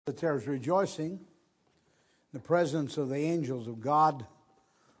That there is rejoicing in the presence of the angels of God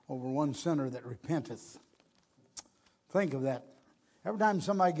over one sinner that repenteth. Think of that. Every time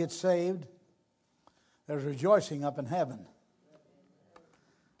somebody gets saved, there's rejoicing up in heaven.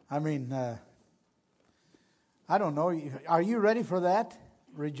 I mean, I don't know. Are you ready for that?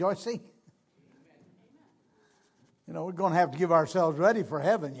 Rejoicing? You know, we're going to have to give ourselves ready for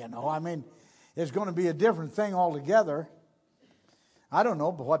heaven, you know. I mean, it's going to be a different thing altogether. I don't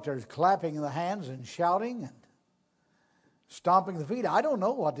know, but what there's clapping the hands and shouting and stomping the feet. I don't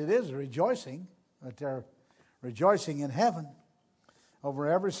know what it is, rejoicing. But they're rejoicing in heaven over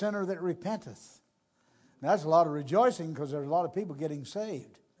every sinner that repenteth. And that's a lot of rejoicing because there's a lot of people getting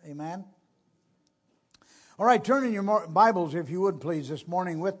saved. Amen. All right, turn in your Bibles, if you would please, this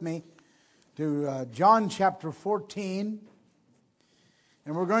morning with me to John chapter 14.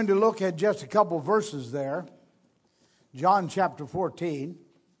 And we're going to look at just a couple verses there. John chapter 14.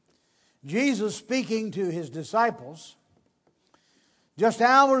 Jesus speaking to his disciples just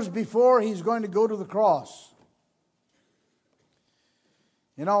hours before he's going to go to the cross.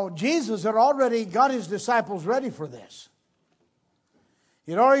 You know, Jesus had already got his disciples ready for this.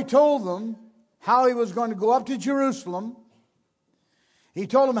 He'd already told them how he was going to go up to Jerusalem. He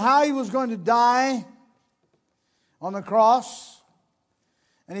told them how he was going to die on the cross.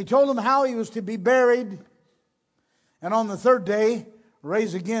 And he told them how he was to be buried. And on the third day,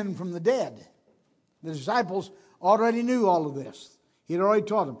 raise again from the dead. The disciples already knew all of this. He'd already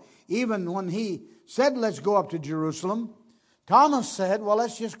taught them. Even when he said, let's go up to Jerusalem, Thomas said, well,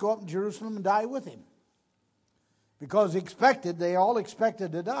 let's just go up to Jerusalem and die with him. Because they all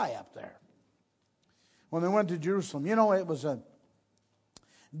expected to die up there when they went to Jerusalem. You know, it was a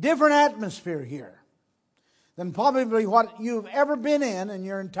different atmosphere here than probably what you've ever been in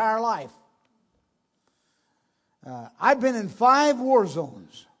your entire life. I've been in 5 war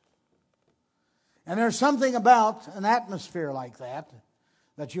zones. And there's something about an atmosphere like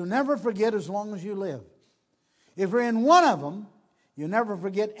that you'll never forget as long as you live. If you're in one of them, you'll never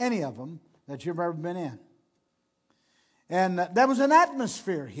forget any of them that you've ever been in. And there was an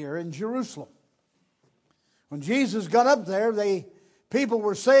atmosphere here in Jerusalem. When Jesus got up there, people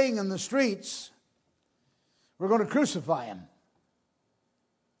were saying in the streets, we're going to crucify him.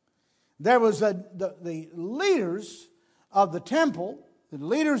 There was the leaders of the temple, the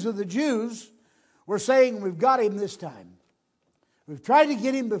leaders of the Jews, were saying, we've got him this time. We've tried to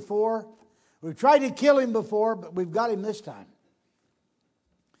get him before. We've tried to kill him before, but we've got him this time.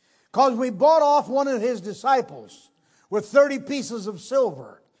 Because we bought off one of his disciples with 30 pieces of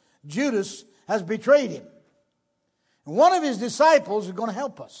silver. Judas has betrayed him. And one of his disciples is going to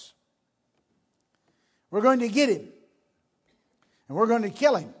help us. We're going to get him. And we're going to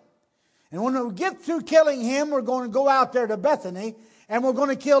kill him. And when we get through killing him, we're going to go out there to Bethany and we're going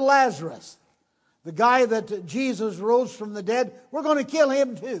to kill Lazarus. The guy that Jesus rose from the dead, we're going to kill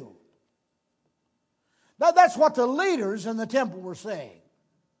him too. That's what the leaders in the temple were saying.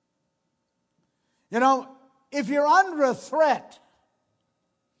 You know, if you're under a threat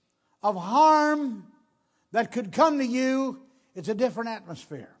of harm that could come to you, it's a different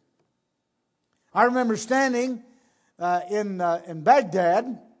atmosphere. I remember standing in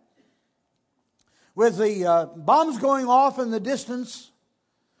Baghdad with the bombs going off in the distance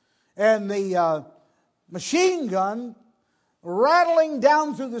and the machine gun rattling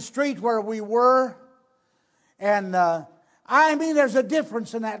down through the street where we were. And I mean, there's a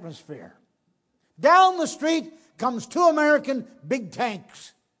difference in atmosphere. Down the street comes 2 American big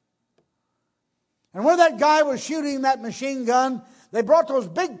tanks. And where that guy was shooting that machine gun, they brought those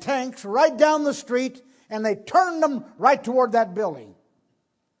big tanks right down the street and they turned them right toward that building.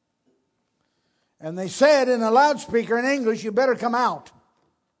 And they said in a loudspeaker in English, you better come out.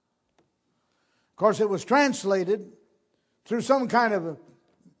 Of course, it was translated through some kind of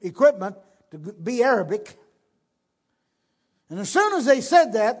equipment to be Arabic. And as soon as they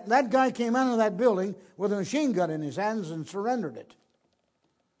said that, that guy came out of that building with a machine gun in his hands and surrendered it.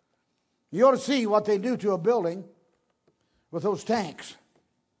 You ought to see what they do to a building with those tanks.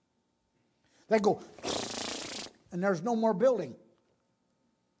 They go, and there's no more building.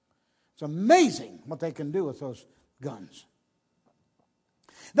 It's amazing what they can do with those guns.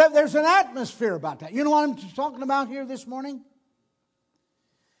 There's an atmosphere about that. You know what I'm talking about here this morning?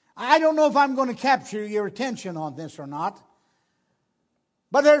 I don't know if I'm going to capture your attention on this or not.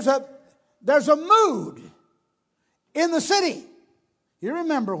 But there's a mood in the city. You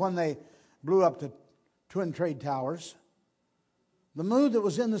remember when they blew up the Twin Trade Towers? The mood that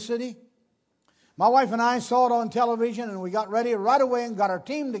was in the city? My wife and I saw it on television and we got ready right away and got our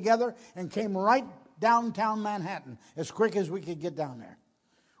team together and came right downtown Manhattan as quick as we could get down there.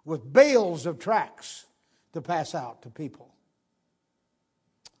 with bales of tracts to pass out to people.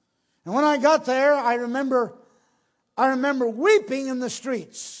 And when I got there, I remember weeping in the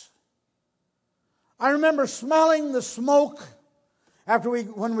streets. I remember smelling the smoke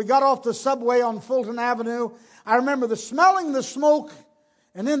when we got off the subway on Fulton Avenue. I remember smelling the smoke,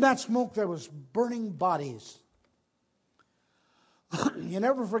 and in that smoke there was burning bodies. You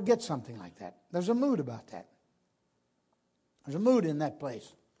never forget something like that. There's a mood about that. There's a mood in that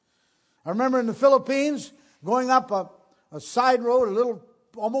place. I remember in the Philippines going up a side road,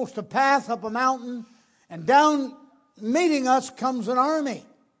 almost a path up a mountain, and down meeting us comes an army.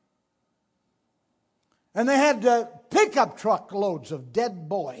 And they had pickup truckloads of dead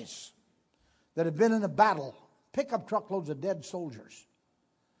boys that had been in a battle. Pickup truckloads of dead soldiers.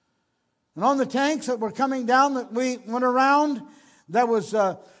 And on the tanks that were coming down that we went around, there was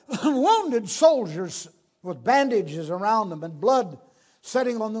wounded soldiers with bandages around them and blood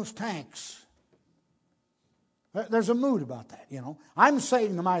setting on those tanks. There's a mood about that, you know. I'm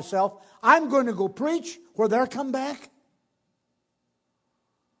saying to myself, I'm going to go preach where they're come back.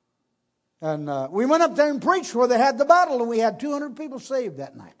 And we went up there and preached where they had the battle, and we had 200 people saved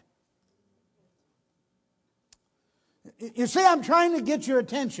that night. You see, I'm trying to get your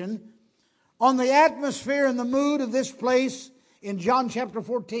attention on the atmosphere and the mood of this place in John chapter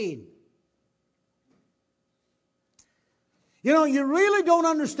 14. You know, you really don't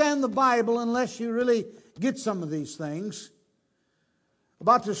understand the Bible unless you really get some of these things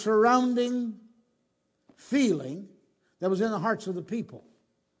about the surrounding feeling that was in the hearts of the people.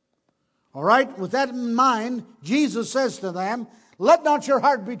 All right, with that in mind, Jesus says to them, "Let not your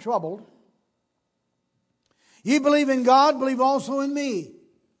heart be troubled. Ye believe in God, believe also in me."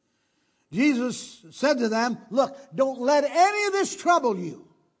 Jesus said to them, look, don't let any of this trouble you.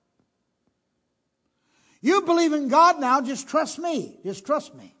 You believe in God now, just trust me. Just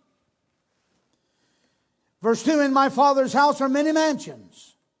trust me. Verse 2, in my Father's house are many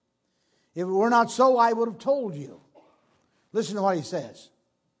mansions. If it were not so, I would have told you. Listen to what he says.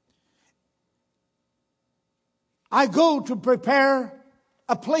 I go to prepare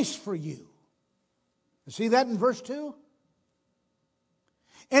a place for you. You see that in verse 2?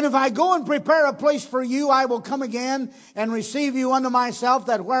 And if I go and prepare a place for you, I will come again and receive you unto myself,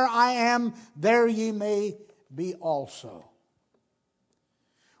 that where I am, there ye may be also.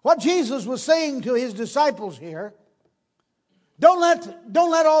 What Jesus was saying to his disciples here, don't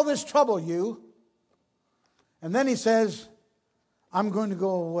let all this trouble you. And then he says, I'm going to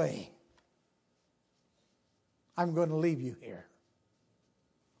go away. I'm going to leave you here.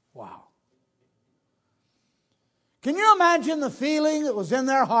 Wow. Can you imagine the feeling that was in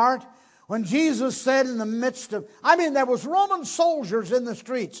their heart when Jesus said in the midst of, there was Roman soldiers in the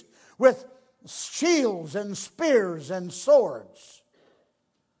streets with shields and spears and swords.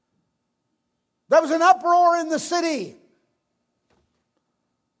 There was an uproar in the city.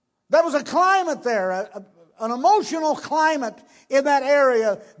 There was a climate there, an emotional climate in that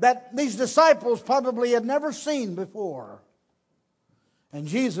area that these disciples probably had never seen before. And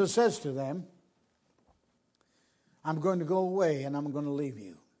Jesus says to them, I'm going to go away and I'm going to leave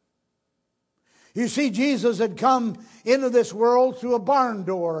you. You see, Jesus had come into this world through a barn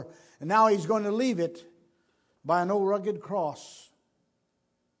door, and now he's going to leave it by an old rugged cross.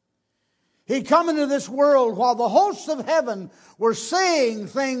 He'd come into this world while the hosts of heaven were saying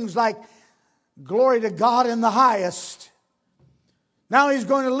things like, glory to God in the highest. Now he's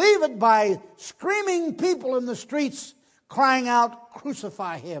going to leave it by screaming people in the streets crying out,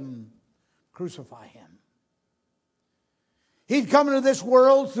 crucify him, crucify him. He'd come into this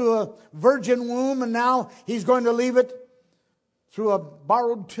world through a virgin womb, and now he's going to leave it through a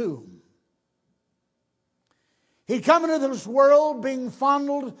borrowed tomb. He'd come into this world being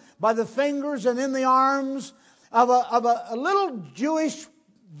fondled by the fingers and in the arms of a little Jewish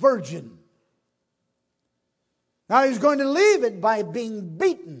virgin. Now he's going to leave it by being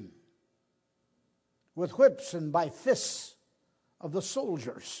beaten with whips and by fists of the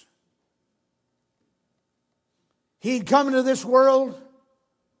soldiers. He'd come into this world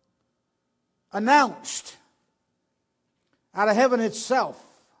announced out of heaven itself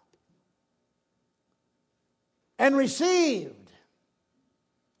and received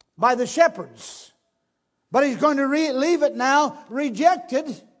by the shepherds. But he's going to leave it now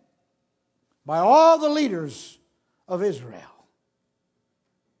rejected by all the leaders of Israel.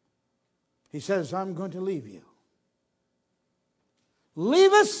 He says, I'm going to leave you.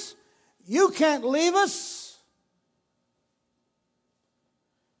 Leave us? You can't leave us.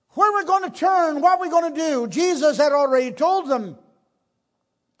 Where are we going to turn? What are we going to do? Jesus had already told them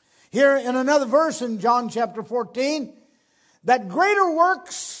here in another verse in John chapter 14 that greater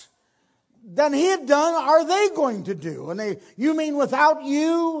works than He had done are they going to do. And you mean without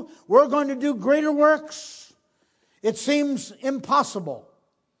you, we're going to do greater works? It seems impossible.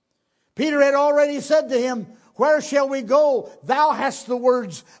 Peter had already said to him, where shall we go? Thou hast the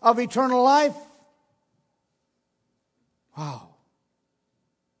words of eternal life. Wow.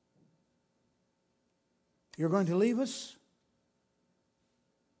 You're going to leave us?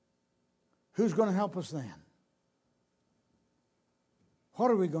 Who's going to help us then? What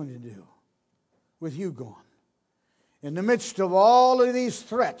are we going to do with you gone? In the midst of all of these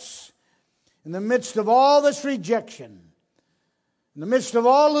threats, in the midst of all this rejection, in the midst of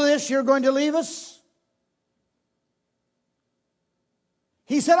all of this, you're going to leave us?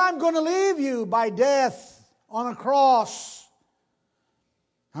 He said, I'm going to leave you by death on a cross.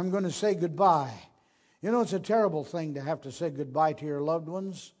 I'm going to say goodbye. You know, it's a terrible thing to have to say goodbye to your loved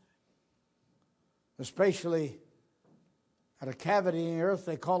ones, especially at a cavity in the earth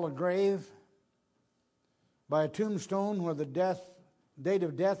they call a grave, by a tombstone where the date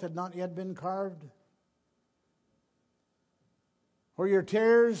of death had not yet been carved, where your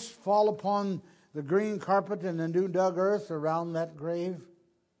tears fall upon the green carpet and the new dug earth around that grave.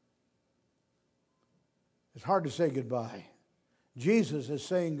 It's hard to say goodbye. Jesus is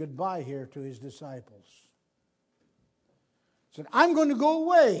saying goodbye here to His disciples. He said, I'm going to go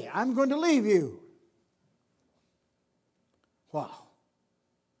away. I'm going to leave you. Wow.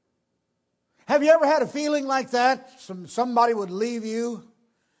 Have you ever had a feeling like that? Somebody would leave you,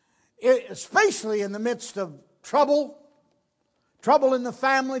 especially in the midst of trouble in the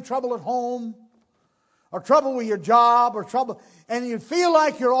family, trouble at home, or trouble with your job, or trouble, and you feel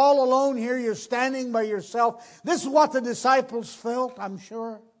like you're all alone here, you're standing by yourself. This is what the disciples felt, I'm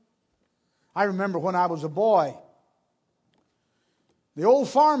sure. I remember when I was a boy, the old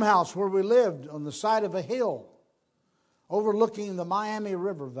farmhouse where we lived on the side of a hill overlooking the Miami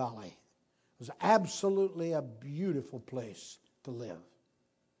River Valley was absolutely a beautiful place to live.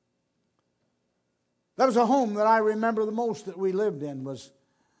 That was a home that I remember the most that we lived in, was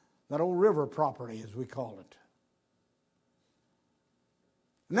that old river property, as we call it.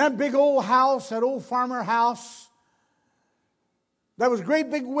 And that big old house, that old farmer house, there was great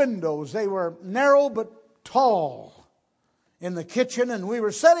big windows. They were narrow but tall in the kitchen. And we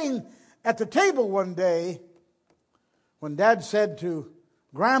were sitting at the table one day when Dad said to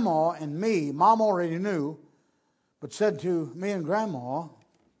Grandma and me, Mom already knew, but said to me and Grandma,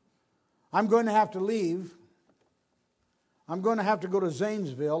 I'm going to have to leave. I'm going to have to go to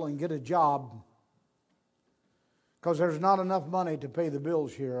Zanesville and get a job because there's not enough money to pay the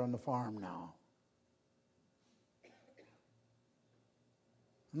bills here on the farm now.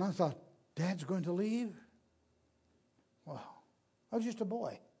 And I thought, Dad's going to leave? Wow, I was just a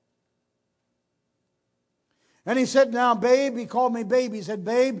boy. And he said, now, babe, he called me babe. He said,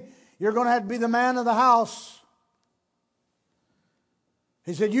 babe, you're going to have to be the man of the house.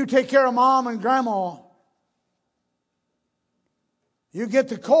 He said, you take care of Mom and Grandma. You get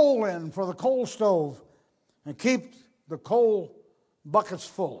the coal in for the coal stove and keep the coal buckets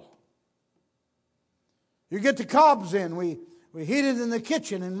full. You get the cobs in. We heated in the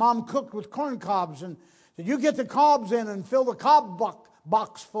kitchen and Mom cooked with corn cobs. And said, you get the cobs in and fill the cob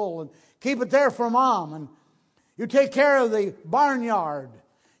box full and keep it there for Mom. And you take care of the barnyard.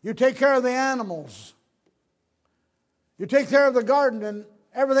 You take care of the animals. You take care of the garden and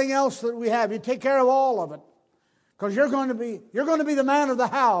everything else that we have. You take care of all of it. Because you're going to be the man of the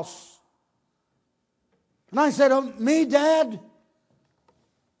house. And I said, oh, me, Dad?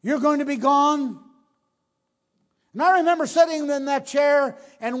 You're going to be gone? And I remember sitting in that chair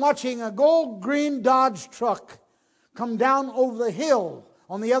and watching a gold green Dodge truck come down over the hill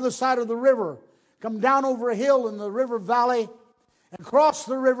on the other side of the river. Come down over a hill in the river valley and cross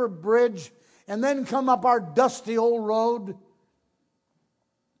the river bridge and then come up our dusty old road.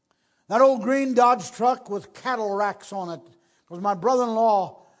 That old green Dodge truck with cattle racks on it. Because my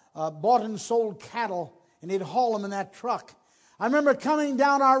brother-in-law bought and sold cattle and he'd haul them in that truck. I remember coming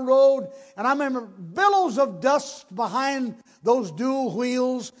down our road and I remember billows of dust behind those dual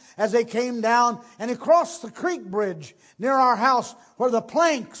wheels as they came down. And he crossed the creek bridge near our house where the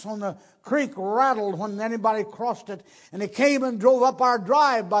planks on the creek rattled when anybody crossed it. And he came and drove up our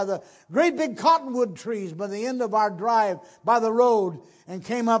drive by the great big cottonwood trees by the end of our drive by the road and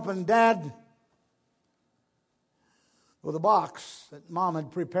came up, and Dad, with a box that Mom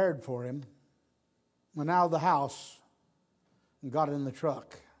had prepared for him, went out of the house and got in the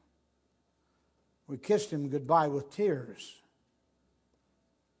truck. We kissed him goodbye with tears.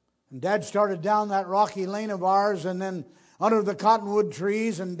 And Dad started down that rocky lane of ours, and then under the cottonwood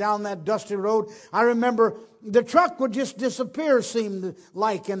trees and down that dusty road. I remember the truck would just disappear, seemed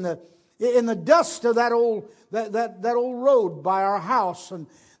like, in the dust of that old road by our house. And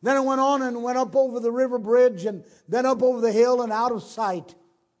then it went on and went up over the river bridge and then up over the hill and out of sight.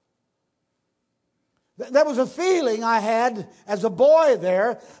 That was a feeling I had as a boy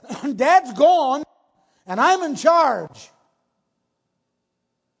there. Dad's gone and I'm in charge.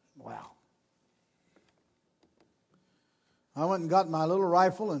 Wow. I went and got my little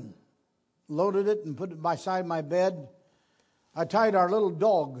rifle and loaded it and put it beside my bed. I tied our little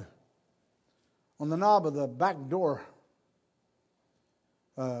dog on the knob of the back door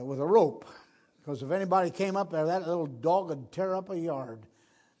with a rope. Because if anybody came up there, that little dog would tear up a yard.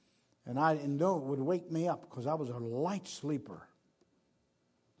 And it would wake me up because I was a light sleeper.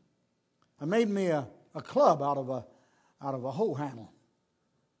 I made me a club out of a hoe handle.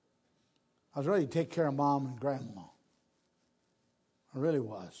 I was ready to take care of Mom and Grandma. I really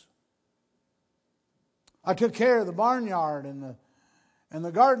was. I took care of the barnyard and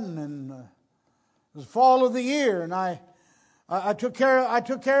the garden, and it was fall of the year, and I took care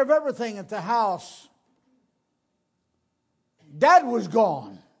of everything at the house. Dad was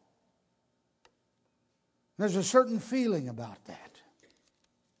gone. There's a certain feeling about that.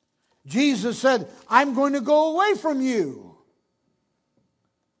 Jesus said, I'm going to go away from you.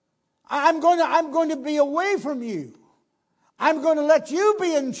 I'm going to be away from you. I'm going to let you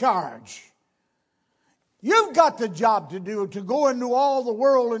be in charge. You've got the job to do, to go into all the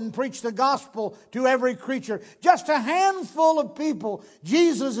world and preach the gospel to every creature. Just a handful of people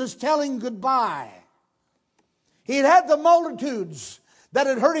Jesus is telling goodbye. He'd had the multitudes that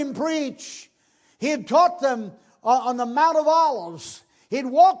had heard him preach. He had taught them on the Mount of Olives. He'd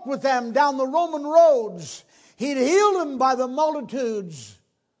walked with them down the Roman roads. He'd healed them by the multitudes.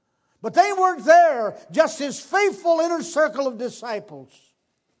 But they weren't there, just his faithful inner circle of disciples.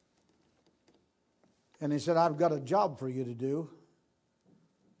 And he said, I've got a job for you to do,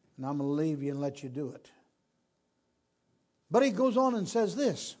 and I'm going to leave you and let you do it. But he goes on and says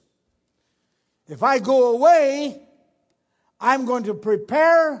this, if I go away, I'm going to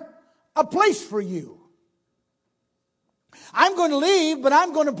prepare a place for you. I'm going to leave, but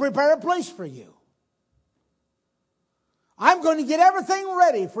I'm going to prepare a place for you. I'm going to get everything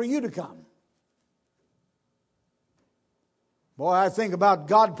ready for you to come. Boy, I think about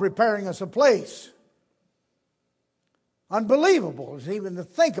God preparing us a place. Unbelievable even to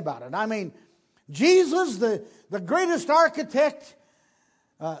think about it. I mean, Jesus, the greatest architect,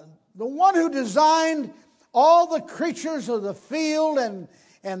 the one who designed all the creatures of the field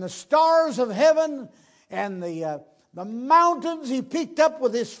and the stars of heaven and the mountains he picked up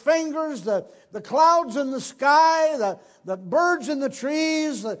with his fingers, the clouds in the sky, the birds in the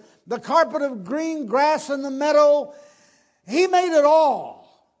trees, the carpet of green grass in the meadow. He made it all.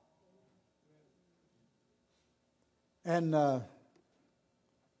 And on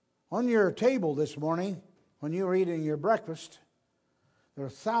your table this morning, when you were eating your breakfast, there are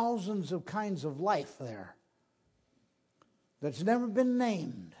thousands of kinds of life there that's never been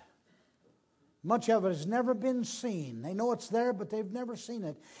named. Much of it has never been seen. They know it's there, but they've never seen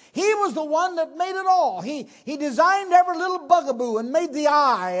it. He was the one that made it all. He designed every little bugaboo and made the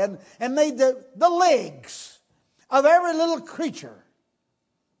eye and made the legs of every little creature.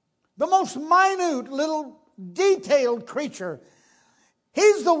 The most minute little detailed creature.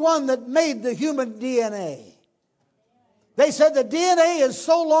 He's the one that made the human DNA. They said the DNA is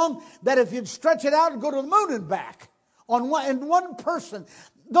so long that if you'd stretch it out and go to the moon and back in one person.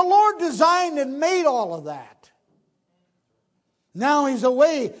 The Lord designed and made all of that. Now he's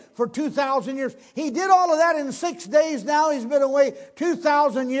away for 2,000 years. He did all of that in 6 days. Now he's been away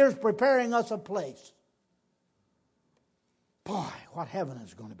 2,000 years preparing us a place. Boy, what heaven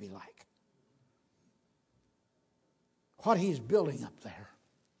is going to be like. What he's building up there.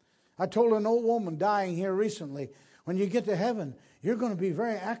 I told an old woman dying here recently, when you get to heaven, you're going to be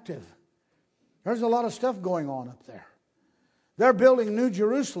very active. There's a lot of stuff going on up there. They're building New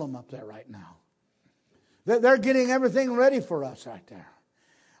Jerusalem up there right now. They're getting everything ready for us right there.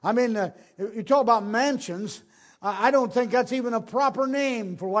 I mean, you talk about mansions. I don't think that's even a proper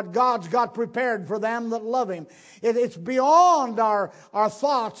name for what God's got prepared for them that love Him. It's beyond our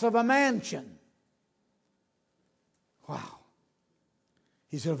thoughts of a mansion. Wow.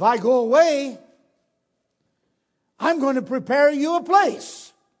 He said, if I go away, I'm going to prepare you a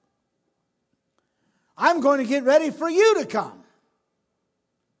place. I'm going to get ready for you to come.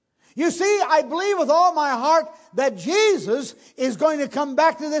 You see, I believe with all my heart that Jesus is going to come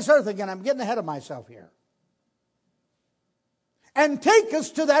back to this earth again. I'm getting ahead of myself here. And take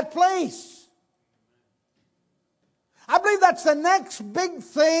us to that place. I believe that's the next big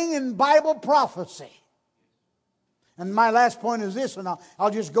thing in Bible prophecy. And my last point is this, and I'll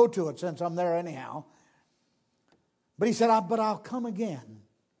just go to it since I'm there anyhow. But he said, but I'll come again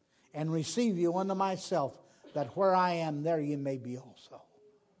and receive you unto myself, that where I am, there you may be also.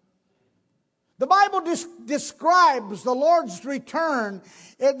 The Bible describes the Lord's return.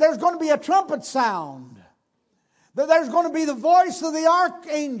 There's going to be a trumpet sound. There's going to be the voice of the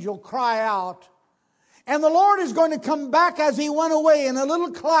archangel cry out. And the Lord is going to come back as He went away in a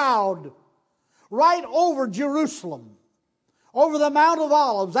little cloud right over Jerusalem, over the Mount of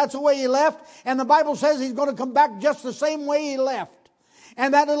Olives. That's the way He left. And the Bible says He's going to come back just the same way He left.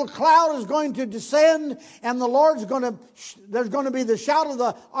 And that little cloud is going to descend, and there's going to be the shout of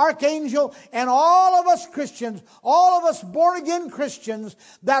the archangel, and all of us Christians, all of us born-again Christians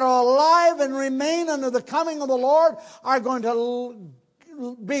that are alive and remain under the coming of the Lord are going to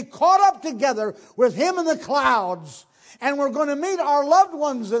be caught up together with Him in the clouds. And we're going to meet our loved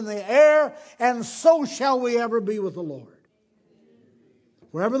ones in the air, and so shall we ever be with the Lord.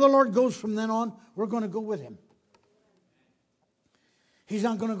 Wherever the Lord goes from then on, we're going to go with Him. He's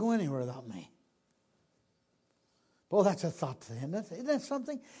not going to go anywhere without me. Well, that's a thought to Him. Isn't that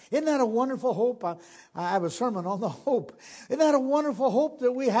something? Isn't that a wonderful hope? I have a sermon on the hope. Isn't that a wonderful hope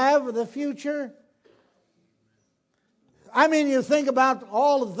that we have for the future? I mean, you think about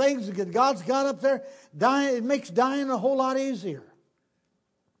all the things that God's got up there. It makes dying a whole lot easier.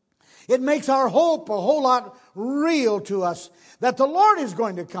 It makes our hope a whole lot real to us. That the Lord is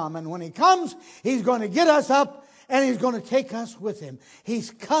going to come. And when He comes, He's going to get us up. And He's going to take us with Him.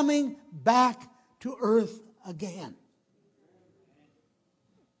 He's coming back to earth again.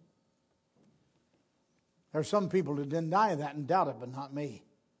 There are some people who deny that and doubt it, but not me.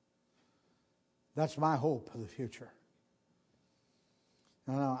 That's my hope for the future.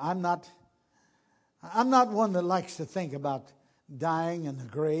 No, I'm not one that likes to think about dying and the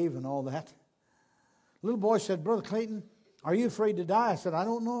grave and all that. Little boy said, Brother Clayton, are you afraid to die? I said, I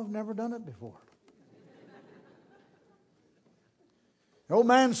don't know. I've never done it before. The old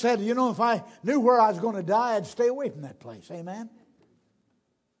man said, if I knew where I was going to die, I'd stay away from that place. Amen?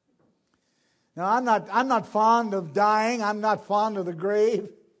 Now, I'm not fond of dying. I'm not fond of the grave.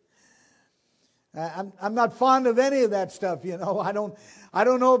 I'm not fond of any of that stuff, I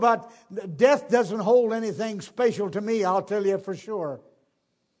don't know about... Death doesn't hold anything special to me, I'll tell you for sure.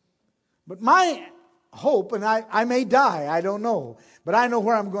 But my hope, and I may die, I don't know. But I know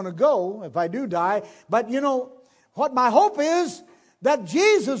where I'm going to go if I do die. But what my hope is... that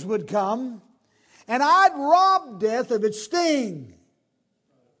Jesus would come and I'd rob death of its sting.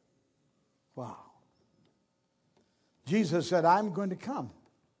 Wow. Jesus said, I'm going to come.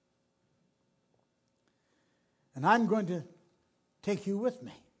 And I'm going to take you with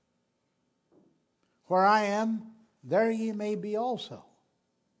me. Where I am, there ye may be also.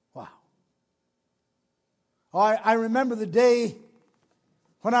 Wow. Oh, I remember the day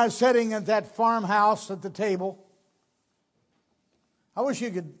when I was sitting at that farmhouse at the table. I wish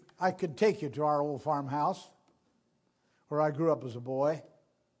I could take you to our old farmhouse where I grew up as a boy.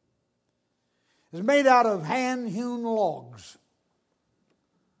 It's made out of hand-hewn logs.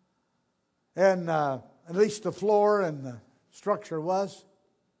 And at least the floor and the structure was.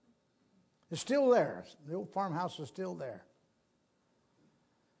 It's still there. The old farmhouse is still there.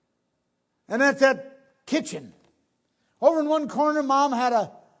 And at that kitchen, over in one corner, Mom had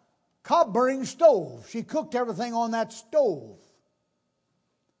a cob-burning stove. She cooked everything on that stove.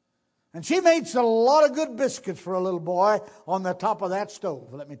 And she made a lot of good biscuits for a little boy on the top of that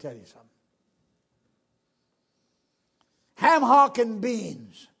stove. Let me tell you something. Ham hock and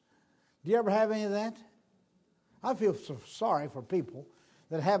beans. Do you ever have any of that? I feel so sorry for people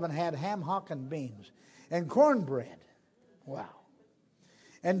that haven't had ham hock and beans. And cornbread. Wow.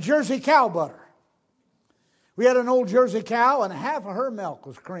 And Jersey cow butter. We had an old Jersey cow and half of her milk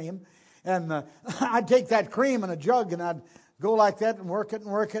was cream. And I'd take that cream in a jug and I'd go like that and work it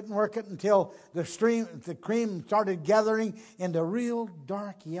and work it and work it until the cream started gathering into real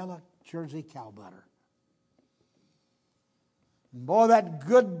dark yellow Jersey cow butter. And boy, that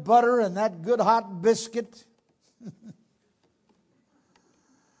good butter and that good hot biscuit.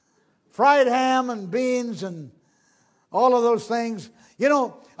 Fried ham and beans and all of those things.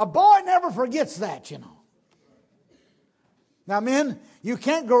 A boy never forgets that, Now, men, you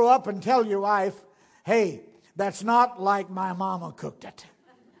can't grow up and tell your wife, hey, that's not like my mama cooked it.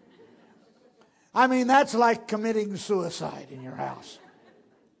 I mean, that's like committing suicide in your house.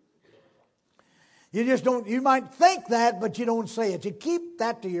 You just don't, you might think that, but you don't say it. You keep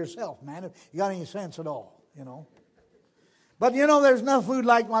that to yourself, man, if you got any sense at all, But there's no food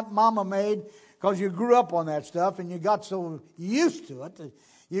like what Mama made. because you grew up on that stuff and you got so used to it that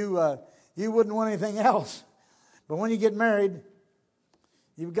you wouldn't want anything else. But when you get married,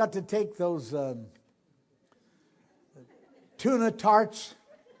 you've got to take those tuna tarts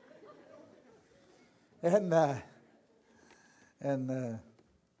and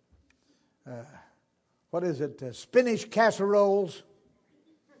what is it? Spinach casseroles.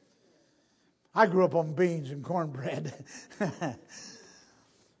 I grew up on beans and cornbread.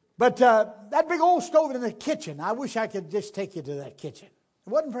 But that big old stove in the kitchen, I wish I could just take you to that kitchen. It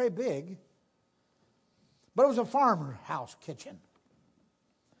wasn't very big, but it was a farmer house kitchen.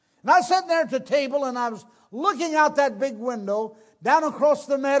 And I was sitting there at the table and I was looking out that big window down across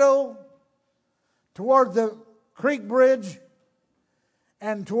the meadow toward the creek bridge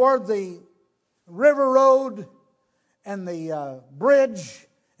and toward the river road and the bridge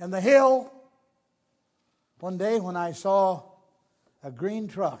and the hill. One day when I saw a green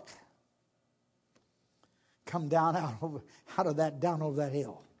truck come down down over that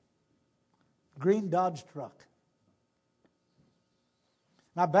hill. Green Dodge truck.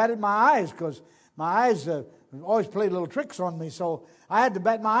 And I batted my eyes because my eyes always played little tricks on me, so I had to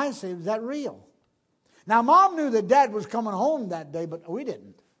bat my eyes and say, is that real? Now, Mom knew that Dad was coming home that day, but we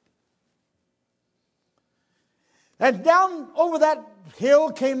didn't. And down over that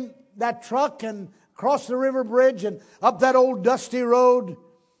hill came that truck and across the river bridge and up that old dusty road,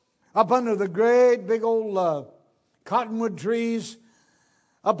 up under the great big old cottonwood trees,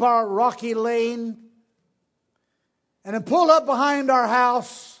 up our rocky lane, and it pulled up behind our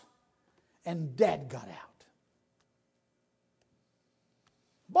house, and Dad got out.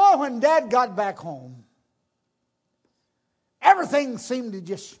 Boy, when Dad got back home, everything seemed to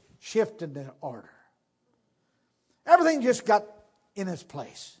just shift into order. Everything just got in its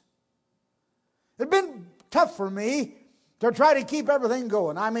place. It'd been tough for me to try to keep everything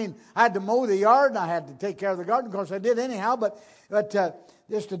going. I mean, I had to mow the yard and I had to take care of the garden. Of course, I did anyhow, but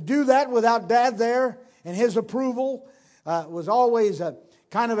just to do that without Dad there and his approval was always a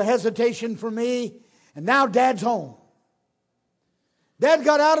kind of a hesitation for me. And now Dad's home. Dad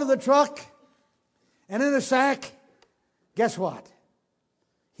got out of the truck and in a sack, guess what?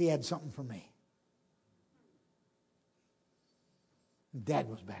 He had something for me. Dad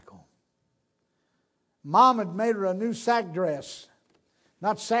was back home. Mom had made her a new sack dress.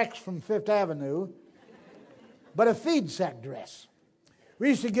 Not sacks from Fifth Avenue, but a feed sack dress. We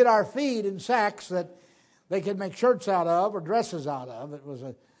used to get our feed in sacks that they could make shirts out of or dresses out of. It was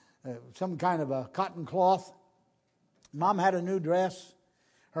some kind of a cotton cloth. Mom had a new dress.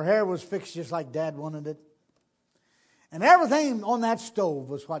 Her hair was fixed just like Dad wanted it. And everything on that stove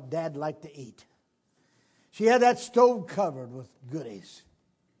was what Dad liked to eat. She had that stove covered with goodies.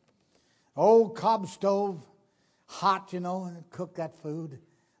 Old cob stove, hot, and it cooked that food. It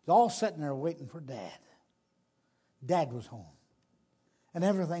was all sitting there waiting for Dad. Dad was home. And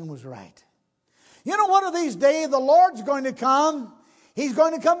everything was right. One of these days the Lord's going to come. He's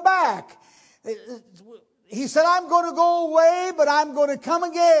going to come back. He said, I'm going to go away, but I'm going to come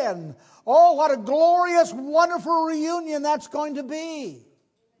again. Oh, what a glorious, wonderful reunion that's going to be.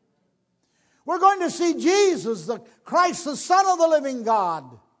 We're going to see Jesus, the Christ, the Son of the living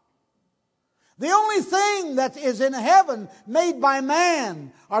God. The only thing that is in heaven made by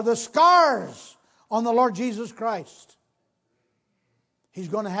man are the scars on the Lord Jesus Christ. He's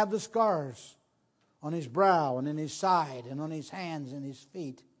going to have the scars on his brow and in his side and on his hands and his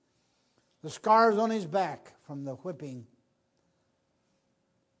feet. The scars on his back from the whipping.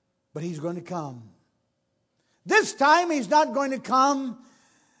 But he's going to come. This time he's not going to come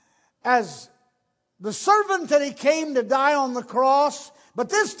as the servant that he came to die on the cross, but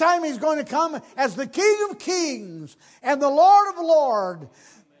this time he's going to come as the King of Kings and the Lord of Lords,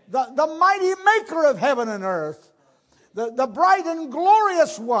 the mighty maker of heaven and earth, the bright and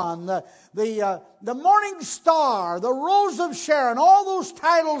glorious one, the morning star, the rose of Sharon, all those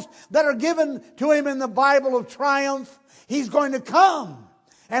titles that are given to him in the Bible of triumph. He's going to come.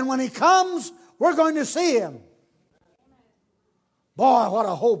 And when he comes, we're going to see him. Boy, what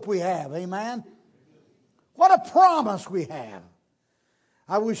a hope we have, amen? What a promise we have.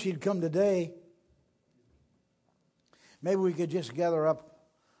 I wish he'd come today. Maybe we could just gather up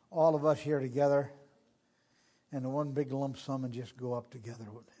all of us here together and one big lump sum and just go up together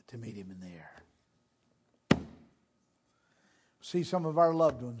to meet him in the air. See some of our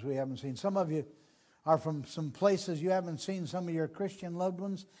loved ones we haven't seen. Some of you are from some places you haven't seen some of your Christian loved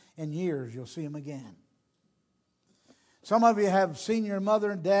ones in years. You'll see them again. Some of you have seen your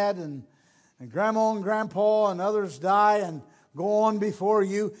mother and dad and grandma and grandpa, and others die and go on before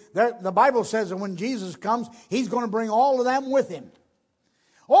you. The Bible says that when Jesus comes, he's going to bring all of them with him.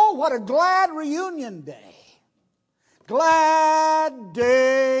 Oh, what a glad reunion day. Glad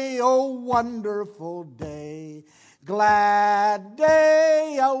day, oh wonderful day. Glad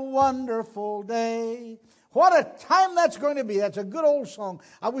day, a wonderful day. What a time that's going to be. That's a good old song.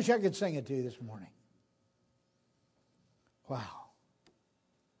 I wish I could sing it to you this morning. Wow.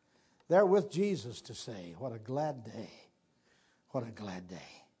 There with Jesus to say, what a glad day. What a glad day.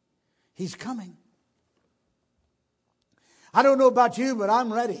 He's coming. I don't know about you, but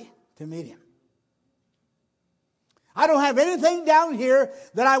I'm ready to meet Him. I don't have anything down here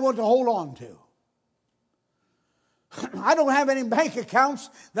that I want to hold on to. I don't have any bank accounts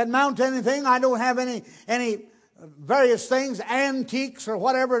that mount to anything. I don't have any various things, antiques or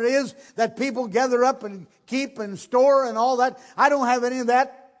whatever it is that people gather up and keep and store and all that. I don't have any of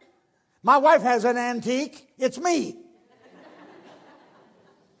that. My wife has an antique. It's me.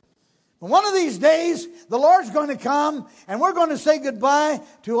 One of these days, the Lord's going to come and we're going to say goodbye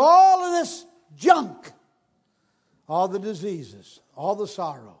to all of this junk. All the diseases, all the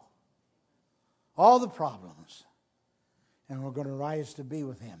sorrow, all the problems. And we're going to rise to be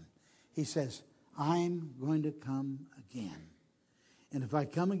with Him. He says, I'm going to come again. And if I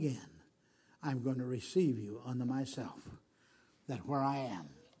come again, I'm going to receive you unto myself, that where I am,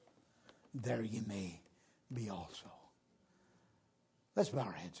 there you may be also. Let's bow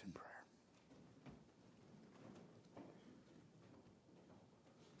our heads in prayer.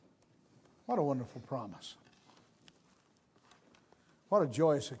 What a wonderful promise. What a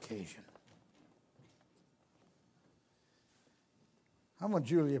joyous occasion. I want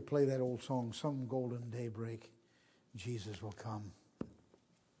Julia to play that old song, Some Golden Daybreak, Jesus Will Come.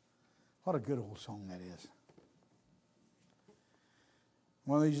 What a good old song that is.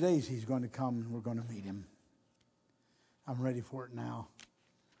 One of these days He's going to come and we're going to meet Him. I'm ready for it now.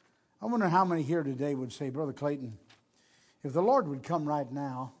 I wonder how many here today would say, Brother Clayton, if the Lord would come right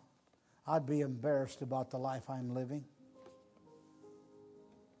now, I'd be embarrassed about the life I'm living.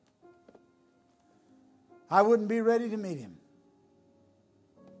 I wouldn't be ready to meet Him.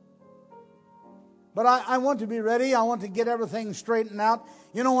 But I want to be ready. I want to get everything straightened out.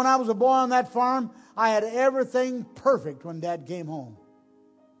 You know, when I was a boy on that farm, I had everything perfect when Dad came home.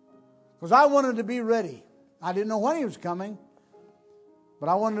 Because I wanted to be ready. I didn't know when He was coming. But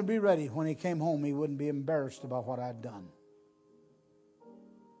I wanted to be ready. When He came home, He wouldn't be embarrassed about what I'd done.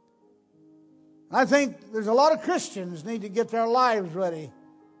 I think there's a lot of Christians need to get their lives ready.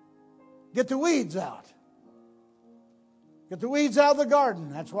 Get the weeds out. Get the weeds out of the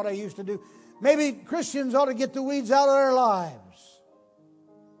garden. That's what I used to do. Maybe Christians ought to get the weeds out of their lives.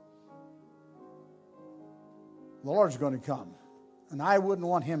 The Lord's going to come. And I wouldn't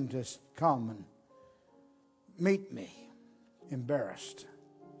want Him to come and meet me embarrassed.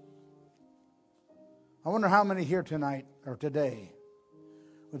 I wonder how many here tonight or today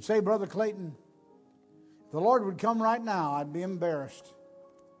would say, Brother Clayton, if the Lord would come right now, I'd be embarrassed.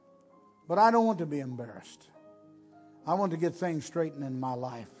 But I don't want to be embarrassed. I want to get things straightened in my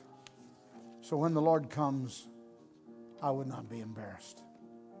life. So when the Lord comes, I would not be embarrassed.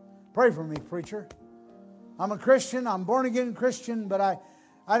 Pray for me, preacher. I'm a Christian. I'm born again Christian, but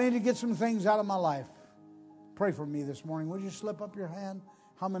I need to get some things out of my life. Pray for me this morning. Would you slip up your hand?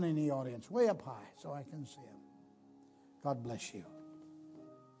 How many in the audience? Way up high so I can see them. God bless you.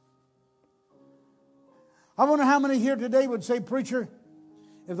 I wonder how many here today would say, preacher,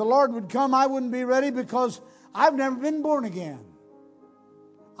 if the Lord would come, I wouldn't be ready because I've never been born again.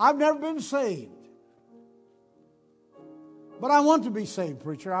 I've never been saved. But I want to be saved,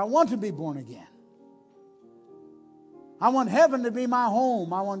 preacher. I want to be born again. I want heaven to be my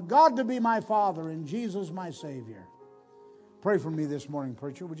home. I want God to be my Father and Jesus my Savior. Pray for me this morning,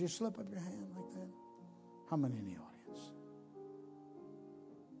 preacher. Would you slip up your hand like that? How many in the audience?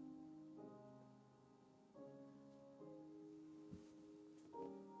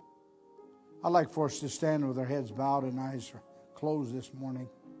 I'd like for us to stand with our heads bowed and eyes closed this morning.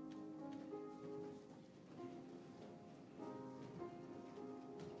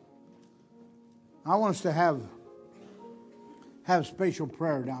 I want us to have special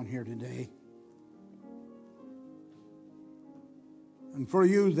prayer down here today. And for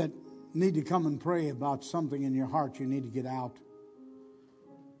you that need to come and pray about something in your heart you need to get out,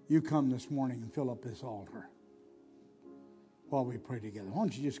 you come this morning and fill up this altar while we pray together. Why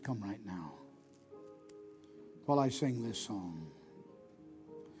don't you just come right now while I sing this song.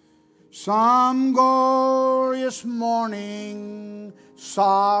 Some glorious morning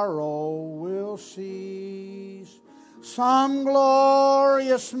sorrow will cease. Some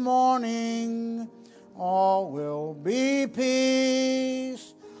glorious morning all will be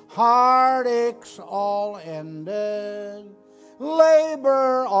peace. Heartaches all ended.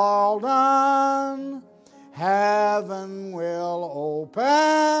 labor all done. Heaven will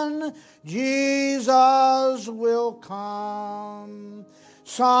open, Jesus will come.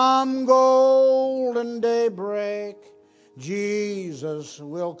 Some golden daybreak, Jesus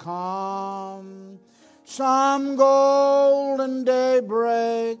will come. Some golden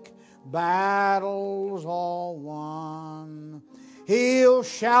daybreak, battles all won. He'll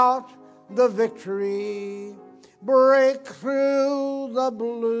shout the victory, break through the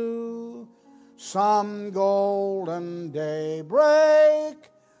blue. Some golden daybreak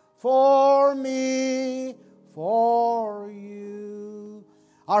for me, for you.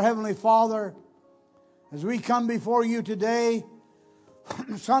 Our Heavenly Father, as we come before you today,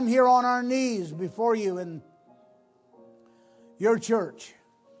 some here on our knees before you in your church.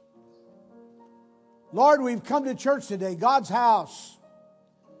 Lord, we've come to church today, God's house.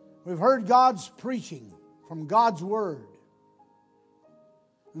 We've heard God's preaching from God's Word.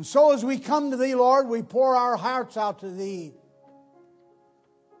 And so as we come to Thee, Lord, we pour our hearts out to Thee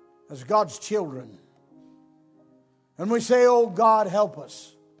as God's children. And we say, oh God, help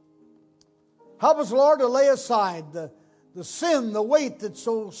us. Help us, Lord, to lay aside the sin, the weight that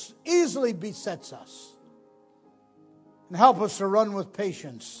so easily besets us. And help us to run with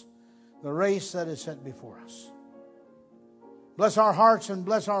patience the race that is set before us. Bless our hearts and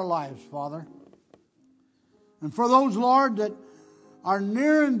bless our lives, Father. And for those, Lord, that are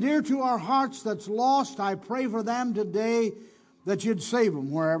near and dear to our hearts that's lost, I pray for them today that you'd save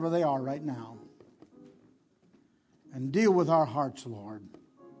them wherever they are right now. And deal with our hearts, Lord.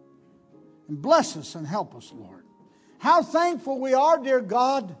 And bless us and help us, Lord. How thankful we are, dear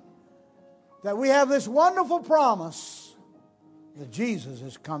God, that we have this wonderful promise that Jesus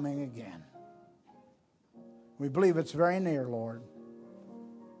is coming again. We believe it's very near, Lord.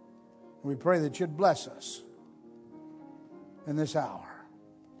 We pray that you'd bless us in this hour.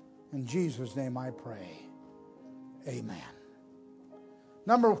 In Jesus' name I pray. Amen.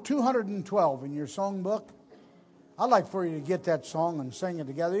 Number 212 in your songbook. I'd like for you to get that song and sing it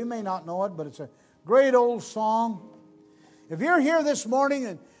together. You may not know it, but it's a great old song. If you're here this morning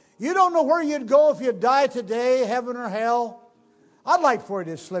and you don't know where you'd go if you die today, heaven or hell, I'd like for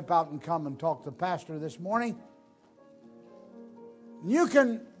you to slip out and come and talk to the pastor this morning. You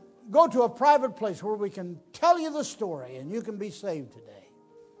can go to a private place where we can tell you the story and you can be saved today.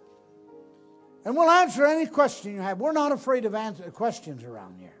 And we'll answer any question you have. We're not afraid of questions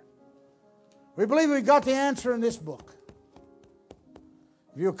around here. We believe we've got the answer in this book.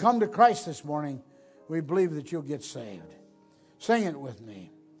 If you'll come to Christ this morning, we believe that you'll get saved. Sing it with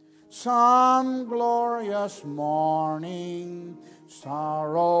me. Some glorious morning,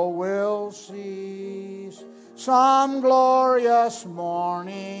 sorrow will cease. Some glorious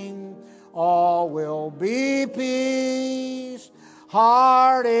morning, all will be peace.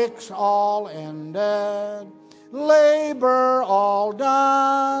 Heartaches all ended, labor all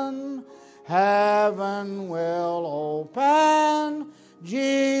done. Heaven will open,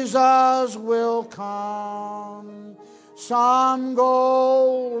 Jesus will come. Some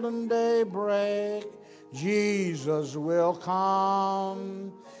golden daybreak, Jesus will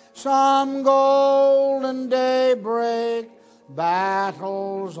come. Some golden daybreak,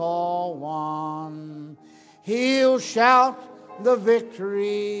 battles all won. He'll shout the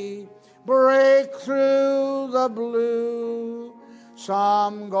victory, break through the blue.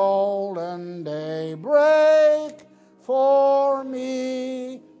 Some golden daybreak for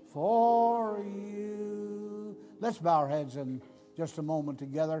me, for you. Let's bow our heads in just a moment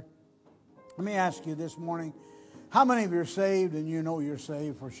together. Let me ask you this morning, how many of you are saved and you know you're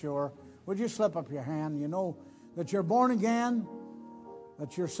saved for sure? Would you slip up your hand? You know that you're born again,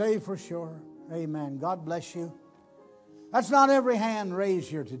 that you're saved for sure. Amen. God bless you. That's not every hand raised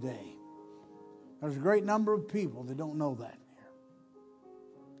here today. There's a great number of people that don't know that here.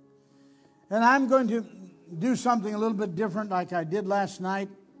 And I'm going to do something a little bit different like I did last night.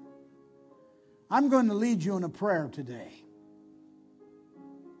 I'm going to lead you in a prayer today.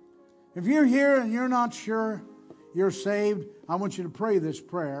 If you're here and you're not sure you're saved, I want you to pray this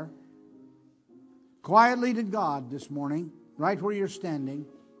prayer quietly to God this morning, right where you're standing.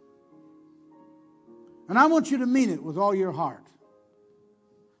 And I want you to mean it with all your heart.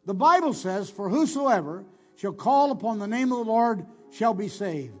 The Bible says, for whosoever shall call upon the name of the Lord shall be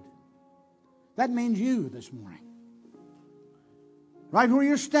saved. That means you this morning. Right where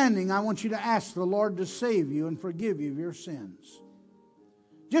you're standing, I want you to ask the Lord to save you and forgive you of your sins.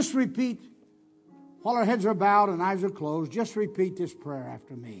 Just repeat, while our heads are bowed and eyes are closed, just repeat this prayer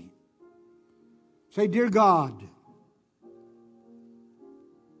after me. Say, dear God,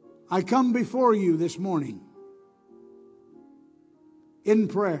 I come before you this morning. in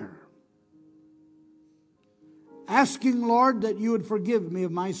prayer, asking, Lord, that you would forgive me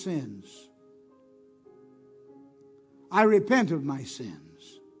of my sins. I repent of my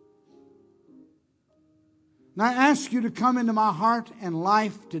sins. And I ask you to come into my heart and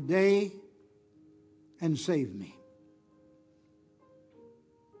life today and save me.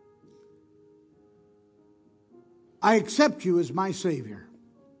 I accept you as my Savior.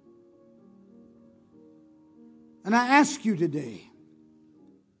 And I ask you today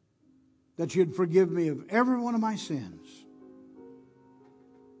that you'd forgive me of every one of my sins.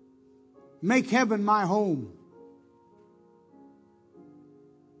 Make heaven my home.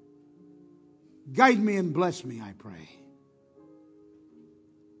 Guide me and bless me, I pray,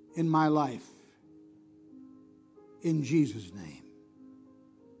 in my life. In Jesus' name.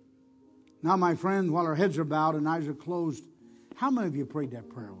 Now, my friend, while our heads are bowed and eyes are closed, how many of you prayed that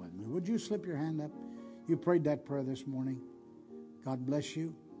prayer with me? Would you slip your hand up? You prayed that prayer this morning. God bless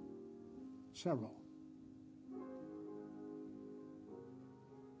you. Several.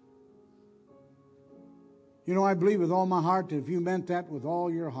 You know, I believe with all my heart that if you meant that with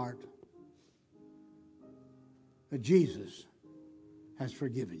all your heart, that Jesus has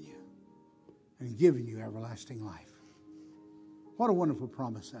forgiven you and given you everlasting life. What a wonderful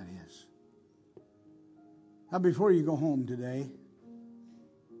promise that is. Now, before you go home today,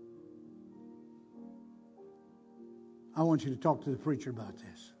 I want you to talk to the preacher about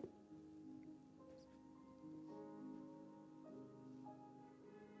this.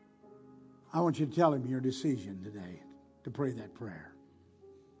 I want you to tell him your decision today to pray that prayer.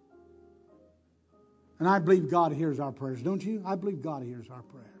 And I believe God hears our prayers, don't you? I believe God hears our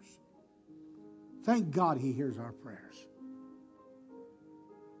prayers. Thank God He hears our prayers.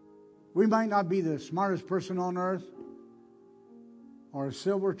 We might not be the smartest person on earth or a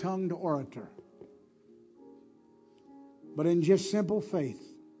silver-tongued orator, but in just simple faith,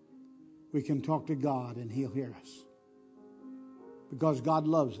 we can talk to God and He'll hear us. Because God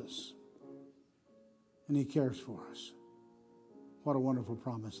loves us and He cares for us. What a wonderful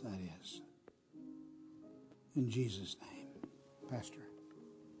promise that is. In Jesus' name. Pastor.